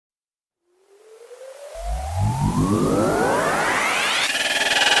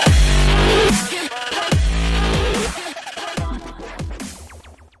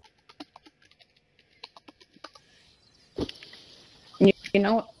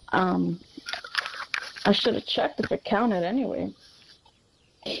Um, I should have checked if it counted anyway.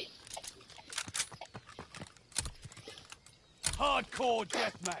 Hardcore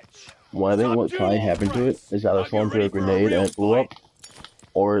deathmatch. Well, I think what probably happened to it is either someone threw a grenade and it blew up,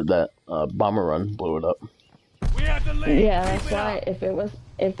 or that bomber run blew it up. We have the lead. Yeah, that's why. If it was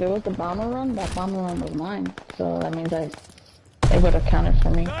the bomber run, that bomber run was mine. So that means it would have counted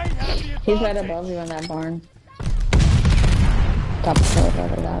for me. He's right above you in that barn. Top of the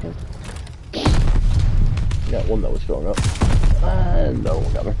whatever that is. Got one that was going up. No,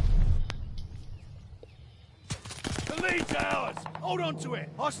 got me. The lead's ours. Hold on to it.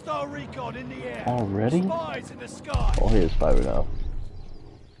 Hostile recon in the air. Already? Spies in the sky. Oh, he is 5 now.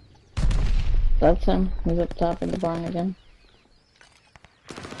 That's him. He's up top of the barn again.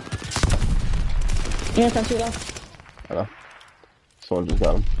 Yeah, can't shoot off. I know. Someone just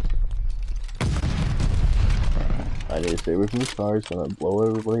got him. I need to stay away from the stars. Gonna blow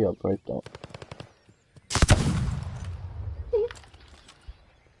everybody up right now.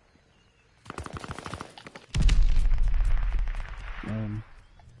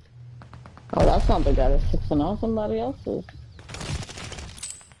 Oh, that's not the guy that's 6-0. Somebody else is.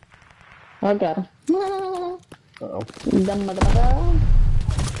 I got him. Uh-oh.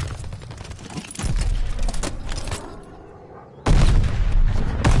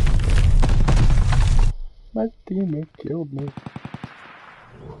 My teammate killed me.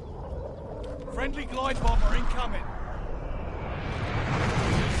 Friendly glide bomber incoming.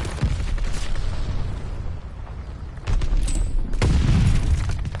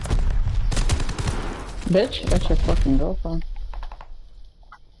 Bitch, that's your fucking girlfriend.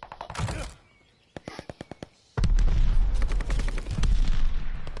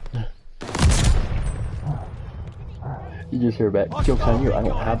 You just hear back. Joke's on you, I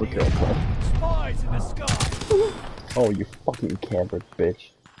don't have a girlfriend. Spies in the sky. Oh, you fucking camper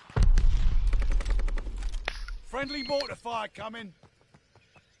bitch. Friendly mortar fire coming.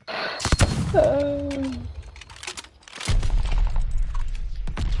 Come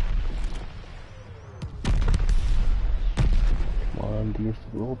on, do your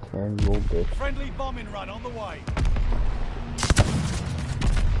little turn, little bitch. Friendly bombing run on the way.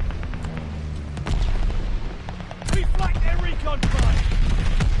 We flanked their recon plane.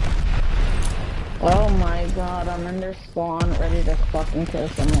 Oh my god, I'm in their spawn ready to fucking kill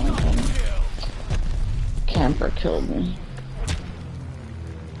someone. Camper killed me.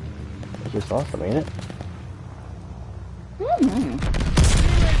 It's just awesome, ain't it? Mm-hmm.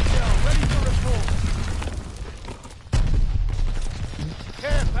 Ready for report.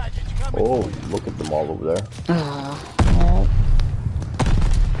 Care package coming. Oh, look at them all over there. Well.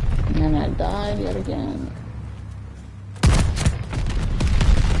 And I died yet again.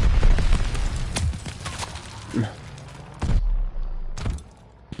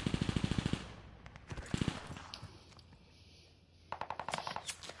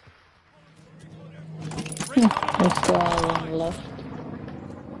 There's still one left.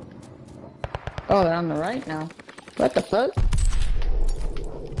 Oh, they're on the right now. What the fuck?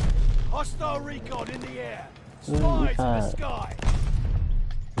 Hostile recon in the air. Spies in the sky.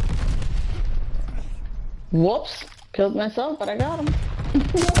 Whoops. Killed myself, but I got him.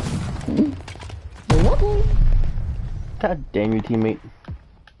 God damn you, teammate.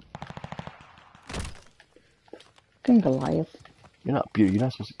 Fucking Goliath. You're not beauty, you're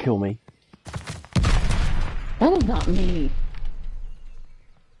not supposed to kill me. That was not me.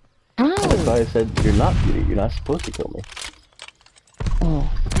 How? That's why I said you're not beauty, you're not supposed to kill me.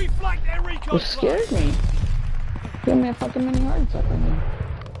 Oh. We flanked their recon. You scared me. Give me a fucking mini heart attack on me.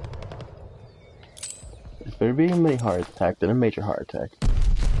 It's better be a mini heart attack than a major heart attack.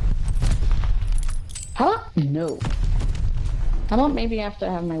 Huh? No. How about maybe after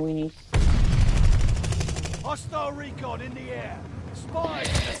I have my weenies? Hostile recon in the air. Spies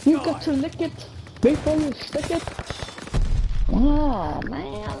in the sky. You got to lick it before you stick it. Oh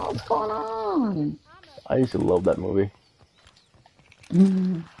man, what's going on? I used to love that movie.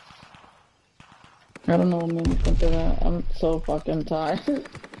 I don't know what made me think of that. I'm so fucking tired.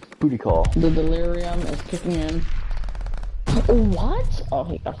 Booty call. The delirium is kicking in. What? Oh,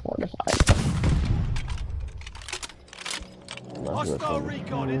 he got fortified. Hostile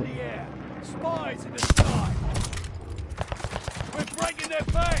recon in the air. Spies in the sky. We're breaking their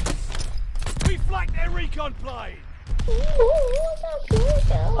base. We flanked their recon plane.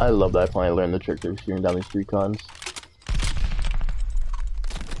 I love that when I learned the trick of shooting down these recons.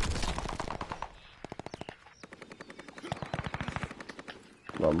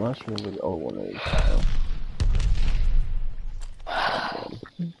 Well, I'm not sure where the other one is.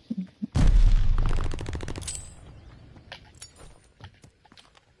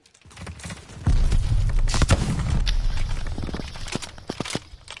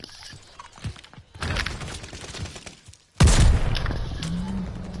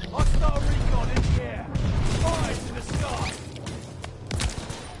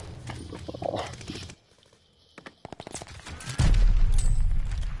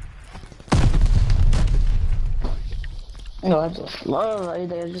 No, I just love it.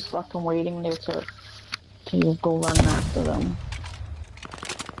 They're just fucking waiting there to go run after them.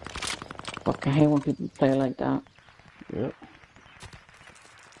 Fucking hate when people play like that. Yep.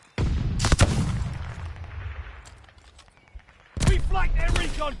 We flanked their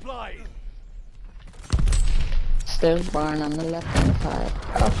recon plane. Stairs barn on the left hand side.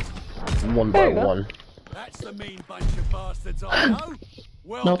 Oh, One there by you go. one. That's the mean bunch of bastards I know.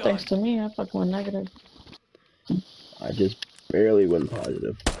 Well No done. thanks to me, I fucking went negative. I just barely went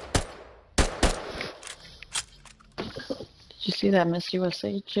positive. Did you see that Miss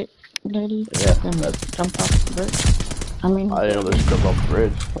USA chick lady? Yeah, Fucking jump off the bridge. I mean, I didn't know that she jumped off the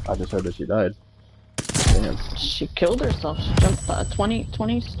bridge. I just heard that she died. Damn. she killed herself. She jumped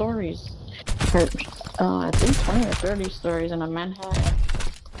 20 stories. Her, I think 20 or 30 stories in a Manhattan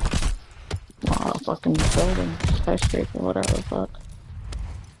fucking building, skyscraper, whatever the fuck.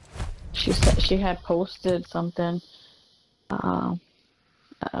 She said she had posted something. I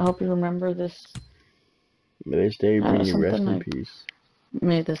hope you remember this. May they stay bring you rest Something in like, peace.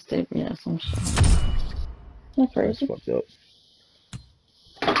 may this day, yeah, some shit. Not That's crazy. fucked up.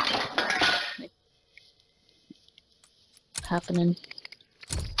 Happening.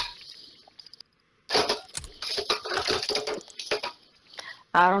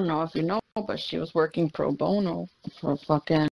 I don't know if you know, but she was working pro bono for fucking